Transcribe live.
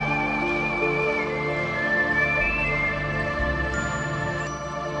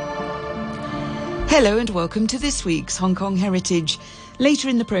Hello and welcome to this week's Hong Kong Heritage. Later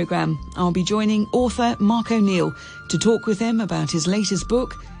in the programme, I'll be joining author Mark O'Neill to talk with him about his latest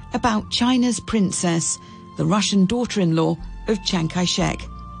book about China's princess, the Russian daughter-in-law of Chiang Kai-shek.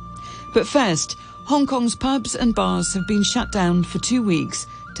 But first, Hong Kong's pubs and bars have been shut down for 2 weeks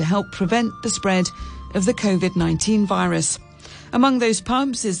to help prevent the spread of the COVID-19 virus. Among those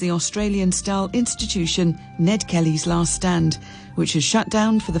pubs is the Australian-style institution Ned Kelly's Last Stand, which has shut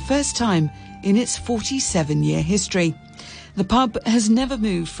down for the first time in its 47-year history. The pub has never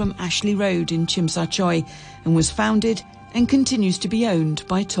moved from Ashley Road in Tsim Sha Tsui and was founded and continues to be owned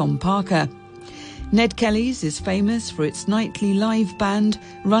by Tom Parker. Ned Kelly's is famous for its nightly live band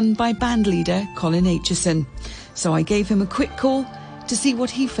run by bandleader Colin Aitchison. So I gave him a quick call to see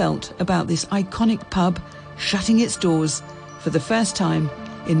what he felt about this iconic pub shutting its doors for the first time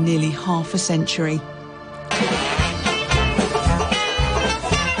in nearly half a century.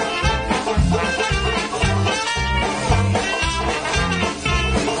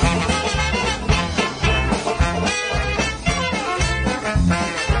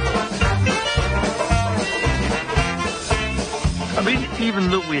 Even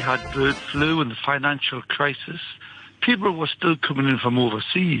though we had bird flu and the financial crisis, people were still coming in from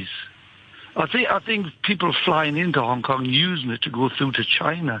overseas. I think people flying into Hong Kong, using it to go through to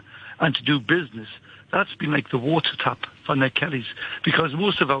China and to do business, that's been like the water tap for Ned Kelly's, because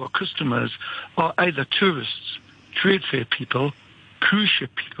most of our customers are either tourists, trade fair people, cruise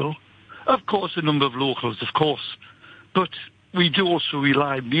ship people, of course a number of locals, of course, but we do also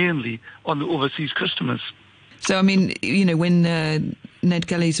rely mainly on the overseas customers. So, I mean, you know, when Ned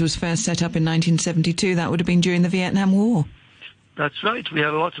Kelly's was first set up in 1972, that would have been during the Vietnam War. That's right. We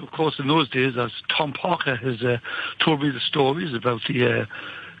had a lot, of course, in those days, as Tom Parker has told me the stories about the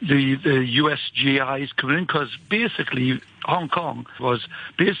US GIs coming in, because basically Hong Kong was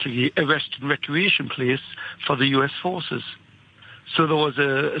basically a rest and recreation place for the US forces. So there was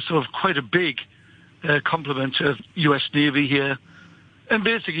a sort of quite a big complement of US Navy here, and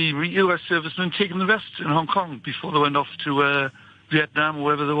basically US servicemen taking the rest in Hong Kong before they went off to Vietnam or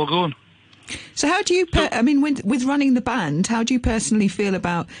wherever they were going. So how do you, with running the band, how do you personally feel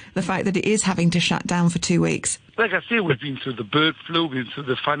about the fact that it is having to shut down for 2 weeks? Like I say, we've been through the bird flu, we've been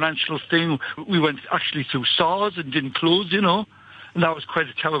through the financial thing. We went actually through SARS and didn't close, you know, and that was quite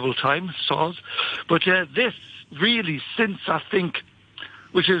a terrible time, SARS. But this really, since I think,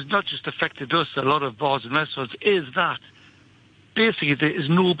 which has not just affected us, a lot of bars and restaurants, is that basically there is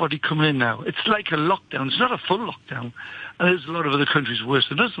nobody coming in now. It's like a lockdown. It's not a full lockdown. And there's a lot of other countries worse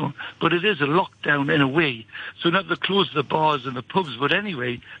than this one. But it is a lockdown in a way. So not to close the bars and the pubs, but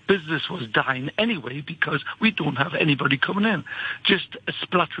anyway, business was dying anyway because we don't have anybody coming in. Just a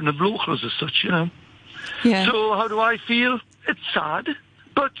splattering of locals as such, you know. Yeah. So how do I feel? It's sad.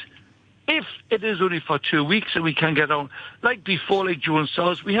 But if it is only for 2 weeks and we can get on, like before, like Joan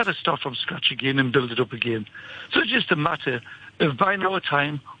SARS, we had to start from scratch again and build it up again. So it's just a matter of buying our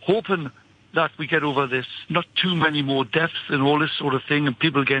time, hoping that we get over this, not too many more deaths and all this sort of thing and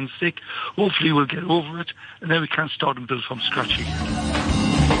people getting sick. Hopefully we'll get over it and then we can start and build from scratch again.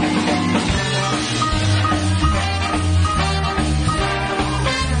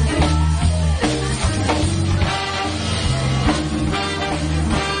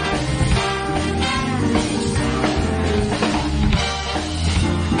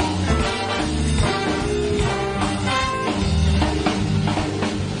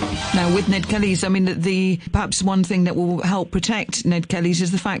 With Ned Kelly's, I mean, perhaps one thing that will help protect Ned Kelly's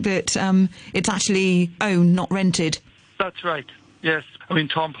is the fact that it's actually owned, not rented. That's right, yes. I mean,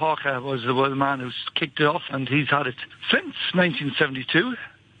 Tom Parker was the man who's kicked it off, and he's had it since 1972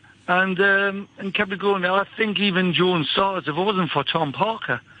 and kept it going. Now, I think even Joan SARS, if it wasn't for Tom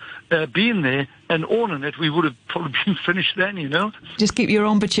Parker being there and owning it, we would have probably been finished then, you know. Just keep your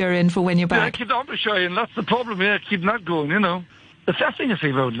embouchure in for when you're back. Yeah, keep the embouchure in, that's the problem, yeah, keep that going, you know. The first thing I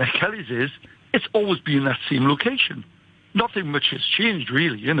say about Ned Kelly's is it's always been that same location. Nothing much has changed,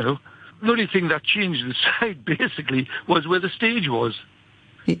 really, you know. The only thing that changed inside, basically, was where the stage was.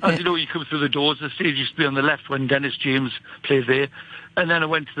 Yeah. As you know, you come through the doors, the stage used to be on the left when Dennis James played there, and then it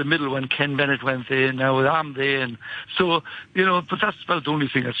went to the middle when Ken Bennett went there, and now I'm there, and so, you know, but that's about the only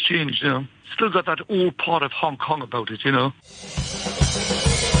thing that's changed, you know. Still got that old part of Hong Kong about it, you know.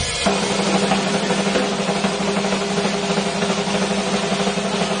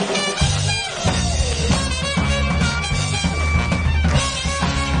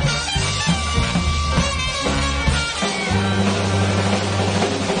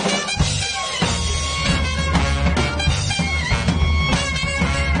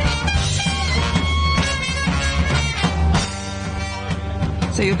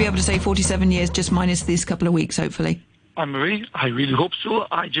 So you'll be able to say 47 years just minus these couple of weeks, hopefully. Anne-Marie, I really hope so.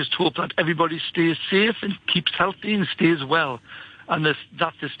 I just hope that everybody stays safe and keeps healthy and stays well. And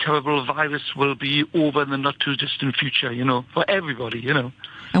that this terrible virus will be over in the not-too-distant future, for everybody,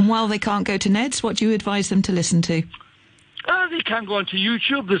 And while they can't go to Ned's, what do you advise them to listen to? They can go onto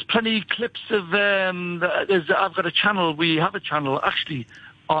YouTube. There's plenty of clips of... I've got a channel. We have a channel, actually,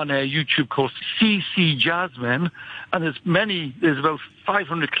 on YouTube called CC Jasmine. And there's about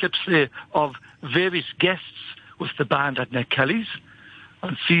 500 clips there of various guests with the band at Ned Kelly's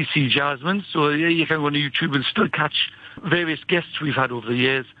on CC Jasmine. So you can go on YouTube and still catch various guests we've had over the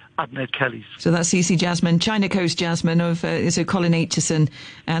years at Ned Kelly's. So that's CC Jasmine, China Coast Jasmine so Colin Aitchison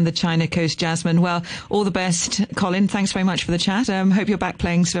and the China Coast Jasmine. Well, all the best, Colin. Thanks very much for the chat. Hope you're back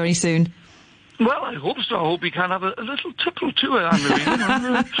playing very soon. Well, I hope so. I hope we can have a little tipple to it,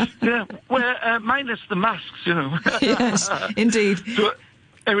 Anne-Marie. Minus the masks, Yes, indeed. So,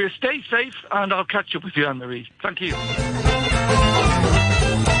 anyway, stay safe, and I'll catch up with you, Anne-Marie. Thank you.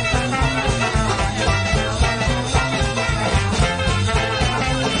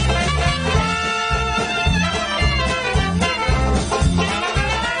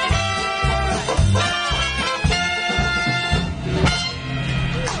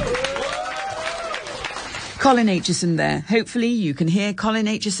 Colin Aitchison there. Hopefully you can hear Colin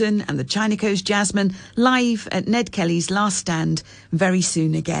Aitchison and the China Coast Jasmine live at Ned Kelly's Last Stand very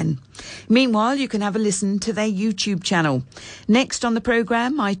soon again. Meanwhile, you can have a listen to their YouTube channel. Next on the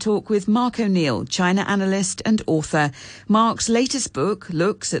programme, I talk with Mark O'Neill, China analyst and author. Mark's latest book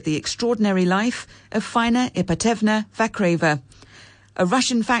looks at the extraordinary life of Faina Ipatevna Vakreva. A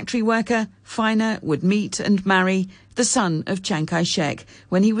Russian factory worker, Faina would meet and marry the son of Chiang Kai-shek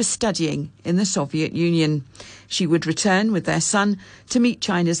when he was studying in the Soviet Union. She would return with their son to meet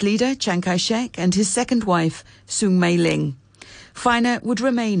China's leader, Chiang Kai-shek, and his second wife, Soong Mei-ling. Faina would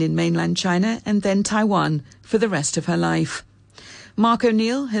remain in mainland China and then Taiwan for the rest of her life. Mark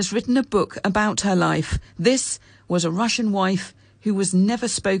O'Neill has written a book about her life. This was a Russian wife who was never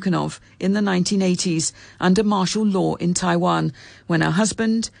spoken of in the 1980s under martial law in Taiwan, when her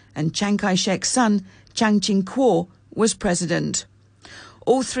husband and Chiang Kai-shek's son, Chiang Ching-kuo, was president.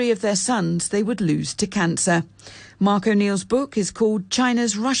 All three of their sons they would lose to cancer. Mark O'Neill's book is called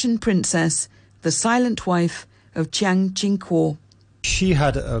China's Russian Princess, the Silent Wife of Chiang Ching-kuo. She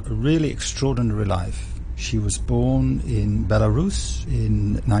had a really extraordinary life. She was born in Belarus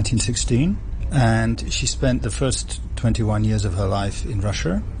in 1916, and she spent the first 21 years of her life in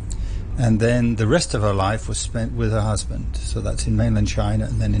Russia, and then the rest of her life was spent with her husband. So that's in mainland China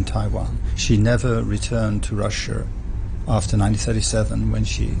and then in Taiwan. She never returned to Russia after 1937 when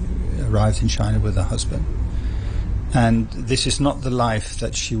she arrived in China with her husband. And this is not the life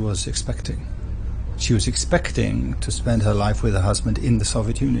that she was expecting. She was expecting to spend her life with her husband in the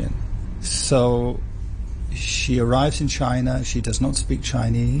Soviet Union. So she arrives in China. She does not speak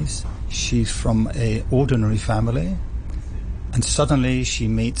Chinese. She's from an ordinary family. And suddenly she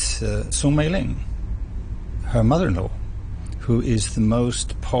meets Soong Mei-ling, her mother-in-law, who is the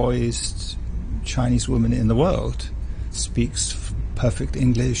most poised Chinese woman in the world, speaks perfect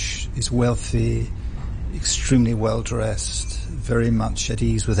English, is wealthy, extremely well-dressed, very much at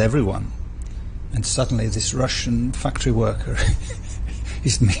ease with everyone. And suddenly this Russian factory worker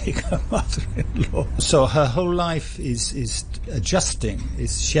is meeting her mother-in-law. So her whole life is adjusting.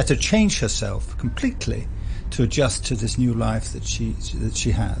 She had to change herself completely to adjust to this new life that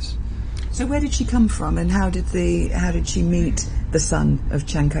she has. So where did she come from, and how did she meet the son of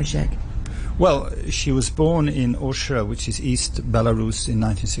Chiang Kai-shek? Well, she was born in Orsha, which is East Belarus, in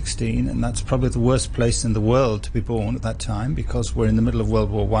 1916, and that's probably the worst place in the world to be born at that time, because we're in the middle of World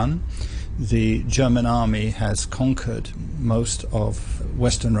War I. The German army has conquered most of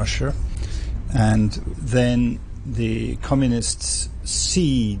Western Russia, and then the communists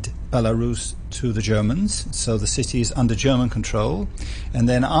cede Belarus to the Germans, so the city is under German control. And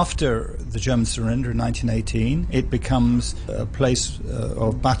then after the German surrender in 1918, it becomes a place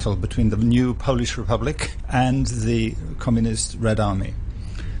of battle between the new Polish Republic and the communist Red Army.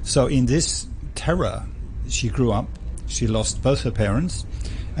 So in this terror, she grew up. She lost both her parents,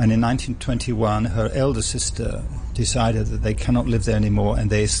 and in 1921, her elder sister decided that they cannot live there anymore, and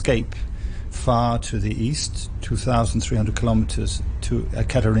they escape far to the east, 2,300 kilometers to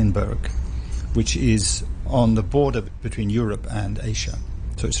Ekaterinburg, which is on the border between Europe and Asia.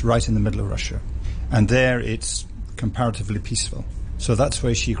 So it's right in the middle of Russia. And there it's comparatively peaceful. So that's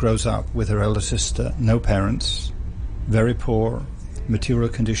where she grows up with her elder sister, no parents, very poor, material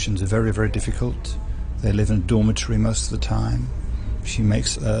conditions are very, very difficult. They live in a dormitory most of the time. She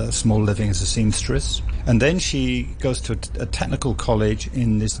makes a small living as a seamstress. And then she goes to a technical college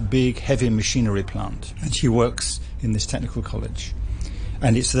in this big, heavy machinery plant. And she works in this technical college.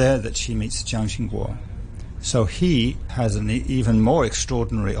 And it's there that she meets Jiang Xingguo. So he has an even more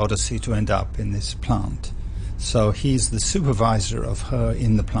extraordinary odyssey to end up in this plant. So he's the supervisor of her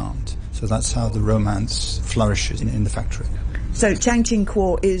in the plant. So that's how the romance flourishes in the factory. So Jiang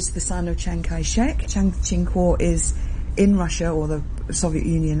Xingguo is the son of Chiang Kai-shek. Jiang Xingguo is in Russia, or the Soviet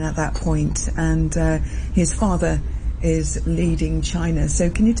Union at that point, and his father is leading China. So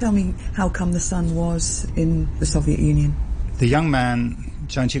can you tell me how come the son was in the Soviet Union? The young man,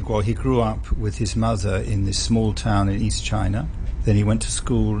 Jiang Xingguo, he grew up with his mother in this small town in East China. Then he went to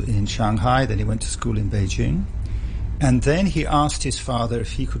school in Shanghai, then he went to school in Beijing. And then he asked his father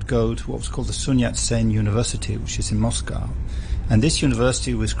if he could go to what was called the Sun Yat-sen University, which is in Moscow. And this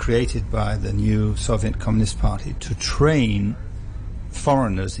university was created by the new Soviet Communist Party to train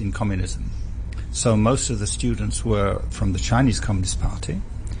foreigners in communism. So most of the students were from the Chinese Communist Party,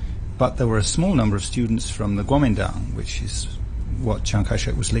 but there were a small number of students from the Kuomintang, which is what Chiang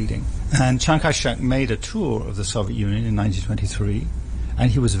Kai-shek was leading. And Chiang Kai-shek made a tour of the Soviet Union in 1923,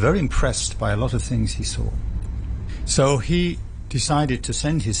 and he was very impressed by a lot of things he saw. So he decided to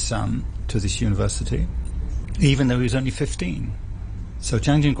send his son to this university, even though he was only 15. So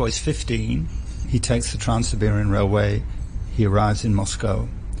Jiang Xingguo is 15, he takes the Trans-Siberian Railway, he arrives in Moscow,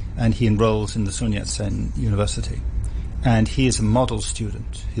 and he enrolls in the Sun Yat-sen University. And he is a model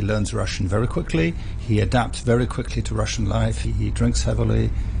student. He learns Russian very quickly, he adapts very quickly to Russian life, he drinks heavily,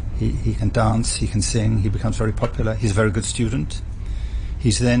 he can dance, he can sing, he becomes very popular, he's a very good student.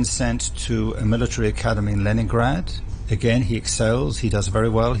 He's then sent to a military academy in Leningrad. Again, he excels, he does very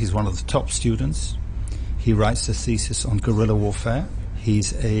well, he's one of the top students. He writes a thesis on guerrilla warfare.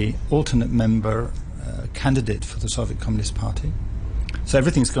 He's an alternate member, candidate for the Soviet Communist Party. So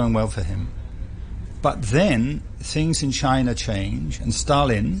everything's going well for him. But then things in China change, and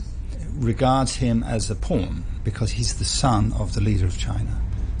Stalin regards him as a pawn because he's the son of the leader of China.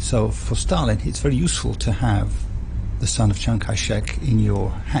 So for Stalin, it's very useful to have the son of Chiang Kai-shek in your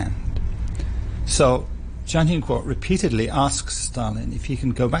hand. So Jiang Xingguo repeatedly asks Stalin if he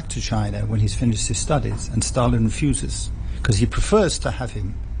can go back to China when he's finished his studies, and Stalin refuses because he prefers to have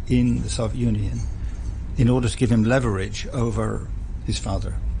him in the Soviet Union in order to give him leverage over his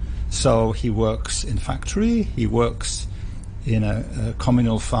father. So he works in a factory, he works in a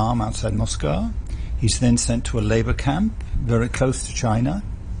communal farm outside Moscow. He's then sent to a labor camp very close to China.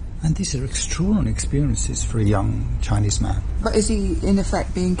 And these are extraordinary experiences for a young Chinese man. But is he, in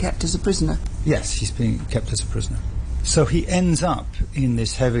effect, being kept as a prisoner? Yes, he's being kept as a prisoner. So he ends up in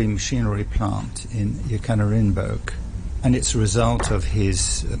this heavy machinery plant in Yekaterinburg, and it's a result of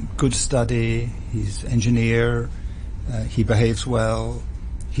his good study, he's an engineer, he behaves well,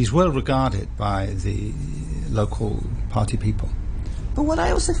 he's well regarded by the local party people. But what I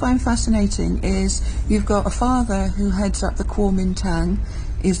also find fascinating is you've got a father who heads up the Kuomintang,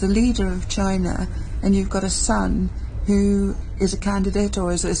 is the leader of China, and you've got a son who is a candidate,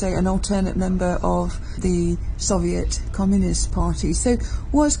 or as I say, an alternate member of the Soviet Communist Party. So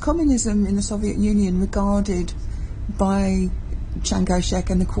was communism in the Soviet Union regarded by Chiang Kai-shek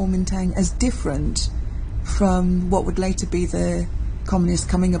and the Kuomintang as different from what would later be the communists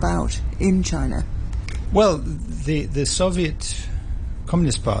coming about in China? Well, the Soviet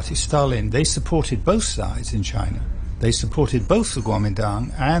Communist Party, Stalin, they supported both sides in China. They supported both the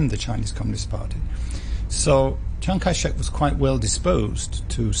Kuomintang and the Chinese Communist Party. So Chiang Kai-shek was quite well disposed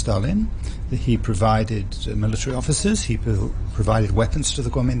to Stalin. He provided military officers, he provided weapons to the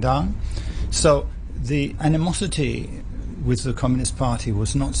Kuomintang. So the animosity with the Communist Party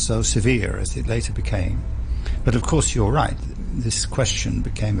was not so severe as it later became. But of course you're right, this question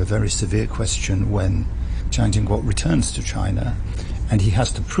became a very severe question when Jiang Xingguo returns to China, and he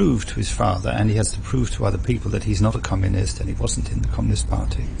has to prove to his father and he has to prove to other people that he's not a communist and he wasn't in the Communist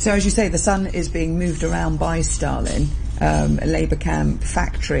Party. So as you say, the son is being moved around by Stalin, a labour camp,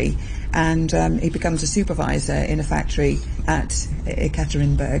 factory, and he becomes a supervisor in a factory at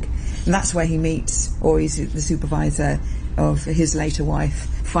Yekaterinburg. And that's where he meets, or he's the supervisor of his later wife,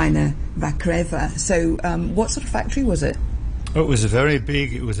 Faina Vakreva. So what sort of factory was it? Oh, it was a very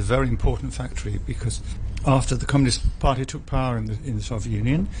big, it was a very important factory because after the Communist Party took power in the Soviet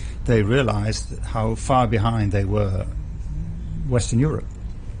Union, they realized how far behind they were Western Europe.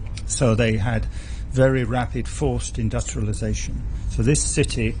 So they had very rapid forced industrialization. So this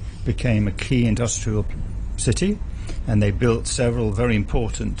city became a key industrial city, and they built several very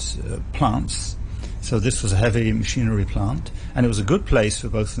important plants. So this was a heavy machinery plant, and it was a good place for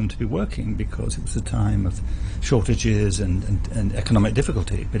both of them to be working because it was a time of shortages and economic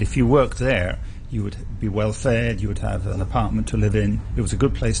difficulty. But if you worked there, you would be well fed, you would have an apartment to live in. It was a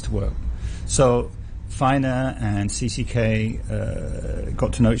good place to work. So Feiner and CCK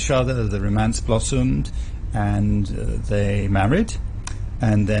got to know each other, the romance blossomed, and they married.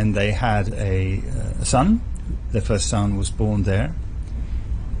 And then they had a son. Their first son was born there.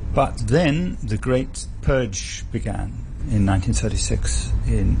 But then the Great Purge began in 1936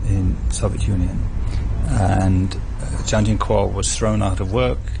 in Soviet Union. And Jiang Jingguo was thrown out of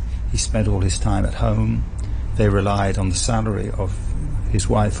work. He spent all his time at home. They relied on the salary of his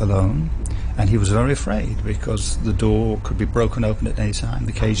wife alone. And he was very afraid because the door could be broken open at any time.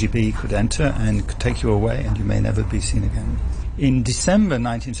 The KGB could enter and could take you away, and you may never be seen again. In December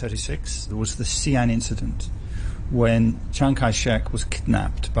 1936, there was the Xi'an incident when Chiang Kai-shek was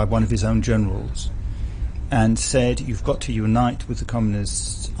kidnapped by one of his own generals and said, you've got to unite with the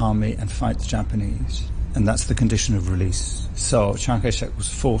Communist army and fight the Japanese. And that's the condition of release. So Chiang Kai-shek was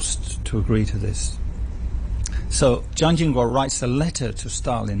forced to agree to this. So Jiang Jingguo writes a letter to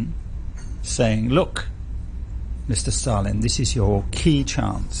Stalin saying, look, Mr. Stalin, this is your key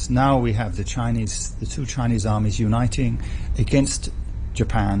chance. Now we have the two Chinese armies uniting against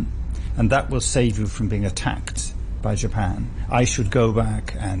Japan, and that will save you from being attacked by Japan. I should go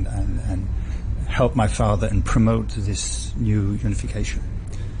back and help my father and promote this new unification.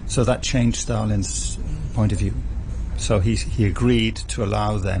 So that changed Stalin's point of view. So he agreed to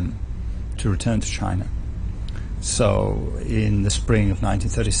allow them to return to China. So in the spring of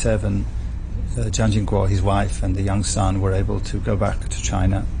 1937, Jiang Jingguo, his wife, and the young son were able to go back to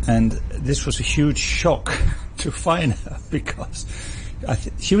China. And this was a huge shock to Feiner because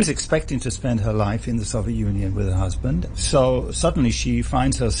she was expecting to spend her life in the Soviet Union with her husband. So suddenly she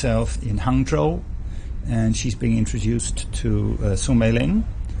finds herself in Hangzhou, and she's being introduced to Sun Meiling,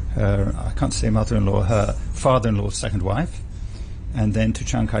 her, I can't say mother-in-law, her father-in-law's second wife, and then to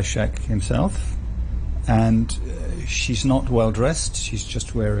Chiang Kai-shek himself. And she's not well dressed. She's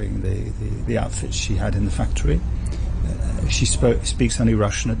just wearing the outfit she had in the factory. She speaks only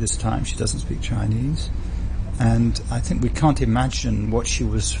Russian at this time. She doesn't speak Chinese. And I think we can't imagine what she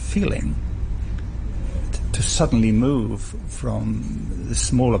was feeling to suddenly move from the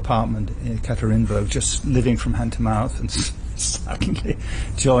small apartment in Ekaterinburg, just living from hand to mouth, and suddenly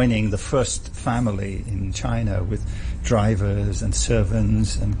joining the first family in China with drivers and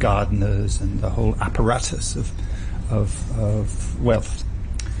servants and gardeners and the whole apparatus of wealth.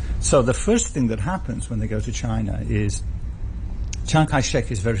 So the first thing that happens when they go to China is Chiang Kai-shek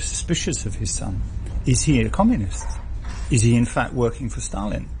is very suspicious of his son. Is he a communist? Is he in fact working for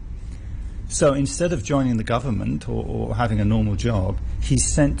Stalin? So instead of joining the government or having a normal job,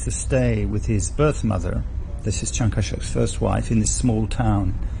 he's sent to stay with his birth mother. This is Chiang Kai-shek's first wife, in this small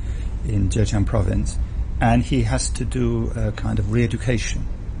town in Zhejiang province. And he has to do a kind of re-education.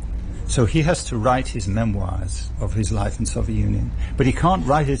 So he has to write his memoirs of his life in Soviet Union. But he can't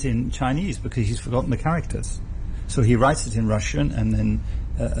write it in Chinese because he's forgotten the characters. So he writes it in Russian, and then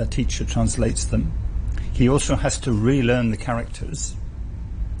a teacher translates them. He also has to relearn the characters,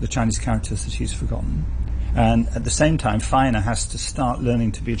 the Chinese characters that he's forgotten. And at the same time, Feiner has to start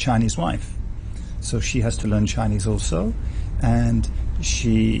learning to be a Chinese wife. So she has to learn Chinese also, and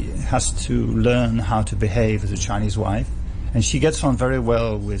she has to learn how to behave as a Chinese wife. And she gets on very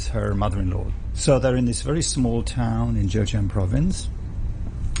well with her mother-in-law. So they're in this very small town in Zhejiang province,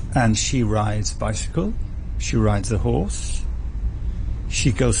 and she rides bicycle, she rides a horse,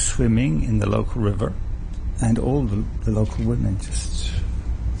 she goes swimming in the local river, and all the local women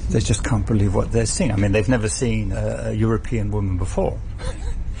they just can't believe what they're seeing. I mean, they've never seen a European woman before.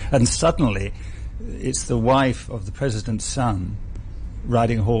 And suddenly, it's the wife of the president's son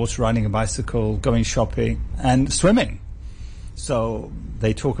riding a horse, riding a bicycle, going shopping, and swimming. So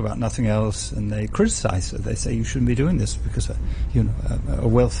they talk about nothing else, and they criticize her. They say, you shouldn't be doing this because, a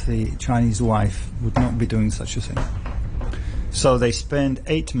wealthy Chinese wife would not be doing such a thing. So they spend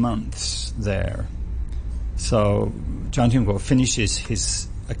 8 months there. So Jiang Jingguo finishes his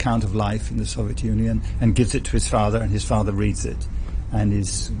account of life in the Soviet Union and gives it to his father, and his father reads it and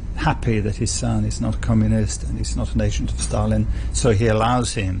is happy that his son is not a communist and is not an agent of Stalin. So he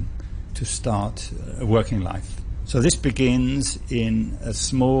allows him to start a working life. So this begins in a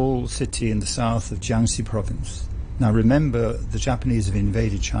small city in the south of Jiangxi province. Now remember, the Japanese have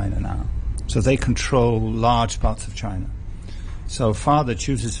invaded China now. So they control large parts of China. So father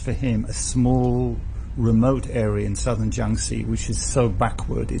chooses for him a small, remote area in southern Jiangxi, which is so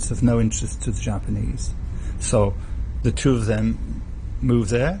backward, it's of no interest to the Japanese. So the two of them move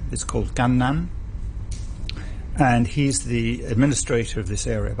there. It's called Gannan. And he's the administrator of this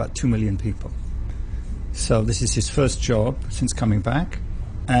area, about 2 million people. So this is his first job since coming back.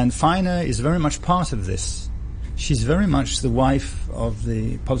 And Feiner is very much part of this. She's very much the wife of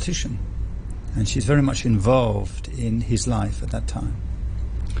the politician. And she's very much involved in his life at that time.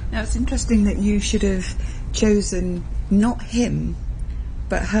 Now, it's interesting that you should have chosen not him,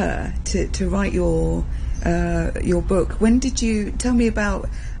 but her, to write your book. When did you... Tell me about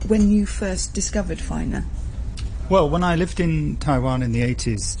when you first discovered Feiner. Well, when I lived in Taiwan in the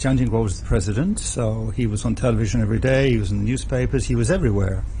 80s, Jiang Jingguo was the president, so he was on television every day, he was in the newspapers, he was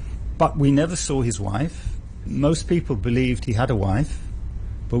everywhere. But we never saw his wife. Most people believed he had a wife,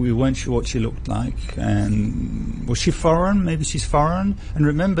 but we weren't sure what she looked like. And was she foreign? Maybe she's foreign. And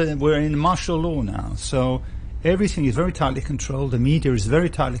remember, we're in martial law now, so everything is very tightly controlled. The media is very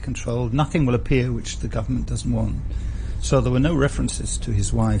tightly controlled. Nothing will appear which the government doesn't want. So there were no references to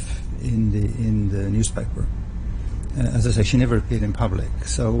his wife in the newspaper. As I say, she never appeared in public,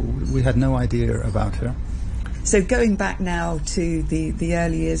 so we had no idea about her. So going back now to the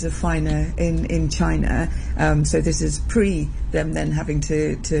early years of Feiner in China, so this is pre them then having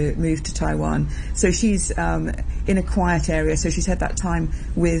to move to Taiwan. So she's in a quiet area, so she's had that time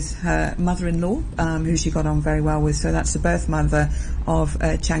with her mother-in-law, who she got on very well with. So that's the birth mother of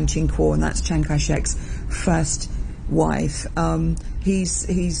Chiang Ching-kuo, and that's Chiang Kai-shek's first wife.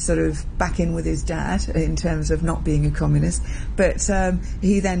 He's sort of back in with his dad in terms of not being a communist, but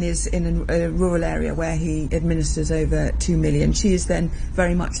he then is in a rural area where he administers over 2 million. She is then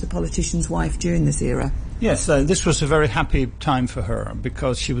very much the politician's wife during this era. Yes, this was a very happy time for her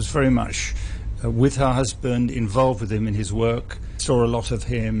because she was very much with her husband, involved with him in his work, saw a lot of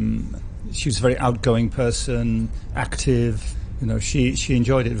him. She was a very outgoing person, active. She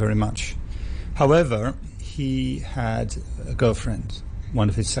enjoyed it very much. However, he had a girlfriend, one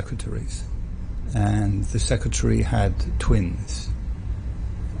of his secretaries, and the secretary had twins.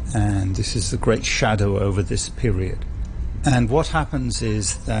 And this is the great shadow over this period. And what happens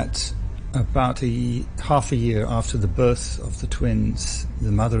is that about half a year after the birth of the twins,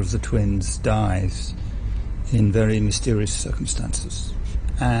 the mother of the twins dies in very mysterious circumstances.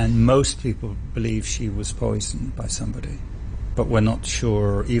 And most people believe she was poisoned by somebody. But we're not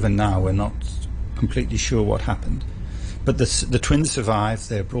sure, even now, we're not completely sure what happened. But the twins survive.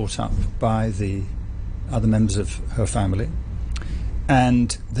 They're brought up by the other members of her family.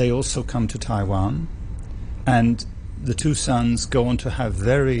 And they also come to Taiwan. And the two sons go on to have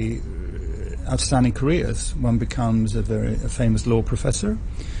very outstanding careers. One becomes a famous law professor.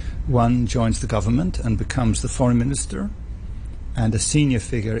 One joins the government and becomes the foreign minister and a senior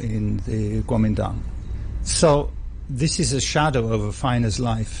figure in the Kuomintang. So this is a shadow over Feiner's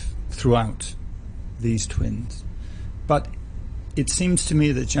life throughout these twins. But it seems to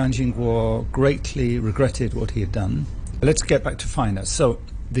me that Jiang Jingguo greatly regretted what he had done. Let's get back to Feiner. So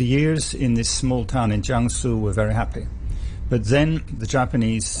the years in this small town in Jiangsu were very happy. But then the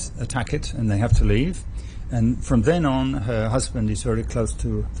Japanese attack it and they have to leave. And from then on, her husband is very close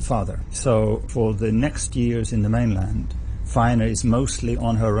to the father. So for the next years in the mainland, Feiner is mostly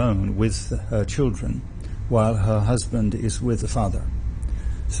on her own with her children, while her husband is with the father.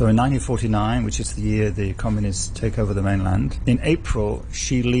 So in 1949, which is the year the communists take over the mainland, in April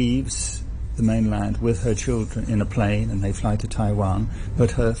she leaves the mainland with her children in a plane and they fly to Taiwan,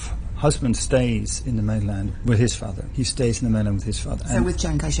 but her husband stays in the mainland with his father. He stays in the mainland with his father. So with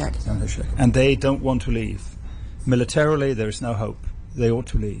Chiang Kai-shek. And they don't want to leave. Militarily, there is no hope. They ought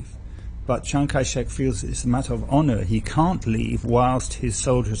to leave. But Chiang Kai-shek feels it's a matter of honor. He can't leave whilst his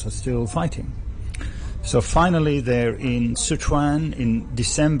soldiers are still fighting. So finally they're in Sichuan in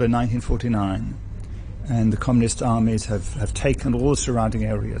December 1949, and the communist armies have taken all the surrounding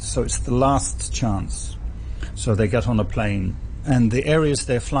areas. So it's the last chance. So they get on a plane, and the areas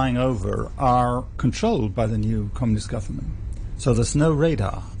they're flying over are controlled by the new communist government. So there's no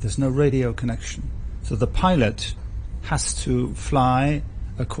radar, there's no radio connection. So the pilot has to fly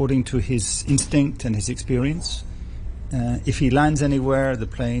according to his instinct and his experience. If he lands anywhere, the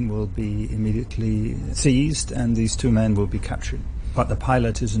plane will be immediately seized and these two men will be captured. But the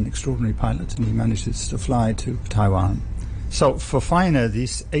pilot is an extraordinary pilot and he manages to fly to Taiwan. So for Feiner,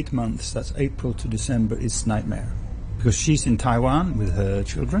 these 8 months, that's April to December, is nightmare. Because she's in Taiwan with her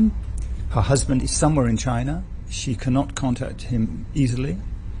children. Her husband is somewhere in China. She cannot contact him easily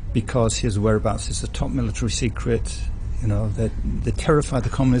because his whereabouts is a top military secret. That they're terrified the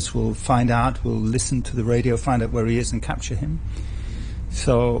communists will find out, will listen to the radio, find out where he is and capture him.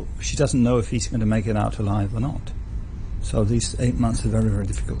 So she doesn't know if he's going to make it out alive or not. So these 8 months are very, very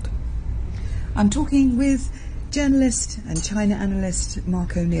difficult. I'm talking with Journalist and China analyst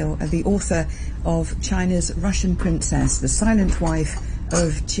Mark O'Neill, the author of China's Russian Princess, the silent wife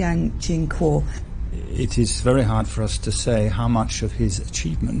of Jiang Jingguo. It is very hard for us to say how much of his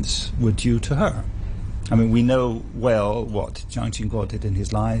achievements were due to her. I mean, we know well what Jiang Jingguo did in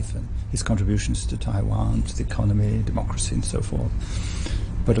his life and his contributions to Taiwan, to the economy, democracy and so forth.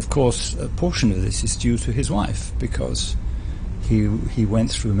 But of course, a portion of this is due to his wife, because he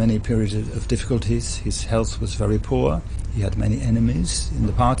went through many periods of difficulties. His health was very poor. He had many enemies in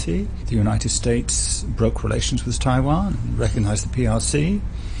the party. The United States broke relations with Taiwan and recognized the PRC.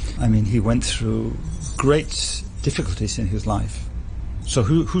 I mean, he went through great difficulties in his life. So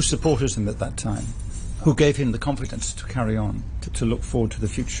who supported him at that time? Who gave him the confidence to carry on, to look forward to the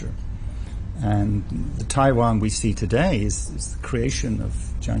future? And the Taiwan we see today is the creation of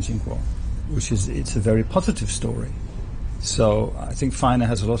Jiang Jingguo, it's a very positive story. So I think Feiner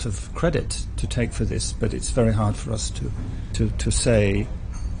has a lot of credit to take for this, but it's very hard for us to say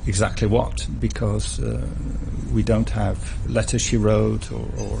exactly what, because we don't have letters she wrote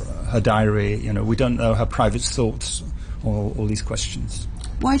or her diary. You know, we don't know her private thoughts or all these questions.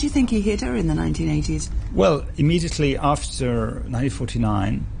 Why do you think he hit her in the 1980s? Well, immediately after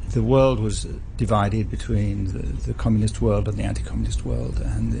 1949, the world was divided between the communist world and the anti-communist world.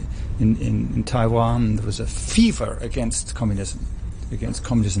 And in Taiwan, there was a fever against communism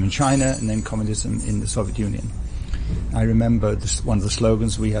in China and then communism in the Soviet Union. I remember one of the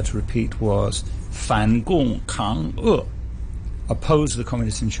slogans we had to repeat was "Fan Gong Kang E," oppose the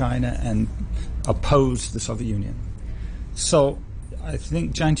communists in China and oppose the Soviet Union. So I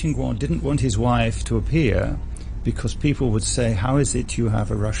think Jiang Jingguo didn't want his wife to appear, because people would say, how is it you have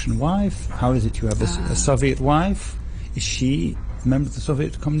a Russian wife? How is it you have a Soviet wife? Is she a member of the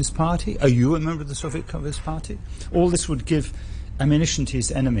Soviet Communist Party? Are you a member of the Soviet Communist Party? All this would give ammunition to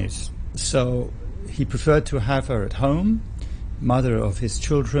his enemies. So he preferred to have her at home, mother of his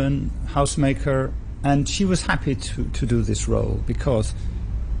children, housemaker, and she was happy to do this role because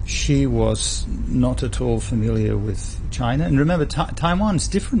she was not at all familiar with China. And remember, Taiwan is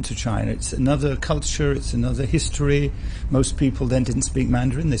different to China. It's another culture, it's another history. Most people then didn't speak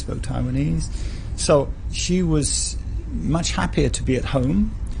Mandarin, they spoke Taiwanese. So she was much happier to be at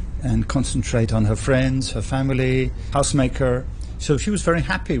home and concentrate on her friends, her family, housemaker. So she was very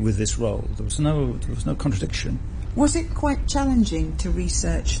happy with this role. There was no contradiction. Was it quite challenging to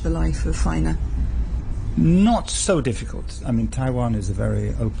research the life of Feiner? Not so difficult. I mean, Taiwan is a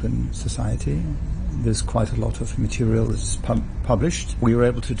very open society. There's quite a lot of material that's published. We were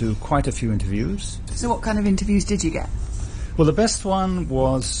able to do quite a few interviews. So what kind of interviews did you get? Well, the best one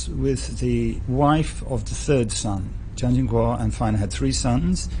was with the wife of the third son. Jiang Jingguo and Feiner had 3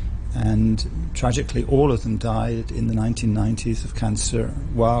 sons, and tragically all of them died in the 1990s of cancer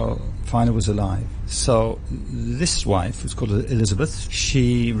while Feiner was alive. So this wife, who's called Elizabeth,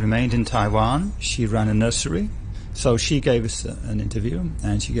 she remained in Taiwan. She ran a nursery. So she gave us an interview,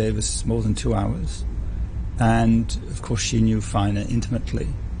 and she gave us more than 2 hours. And of course she knew Feiner intimately.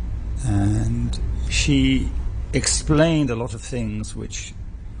 And she explained a lot of things which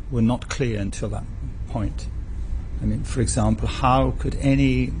were not clear until that point. I mean, for example, how could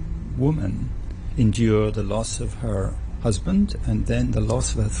any woman endure the loss of her husband and then the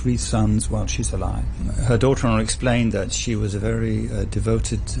loss of her 3 sons while she's alive? Her daughter-in-law explained that she was a very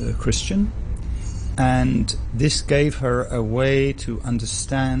devoted Christian, and this gave her a way to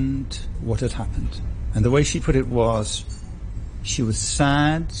understand what had happened. And the way she put it was, she was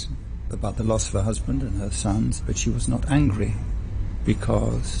sad about the loss of her husband and her sons, but she was not angry,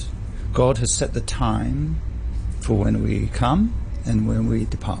 because God has set the time for when we come and when we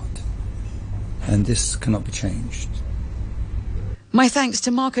depart. And this cannot be changed. My thanks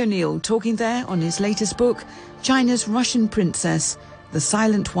to Mark O'Neill, talking there on his latest book, China's Russian Princess, the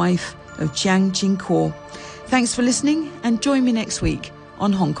silent wife of Jiang Jingguo. Thanks for listening, and join me next week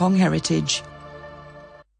on Hong Kong Heritage.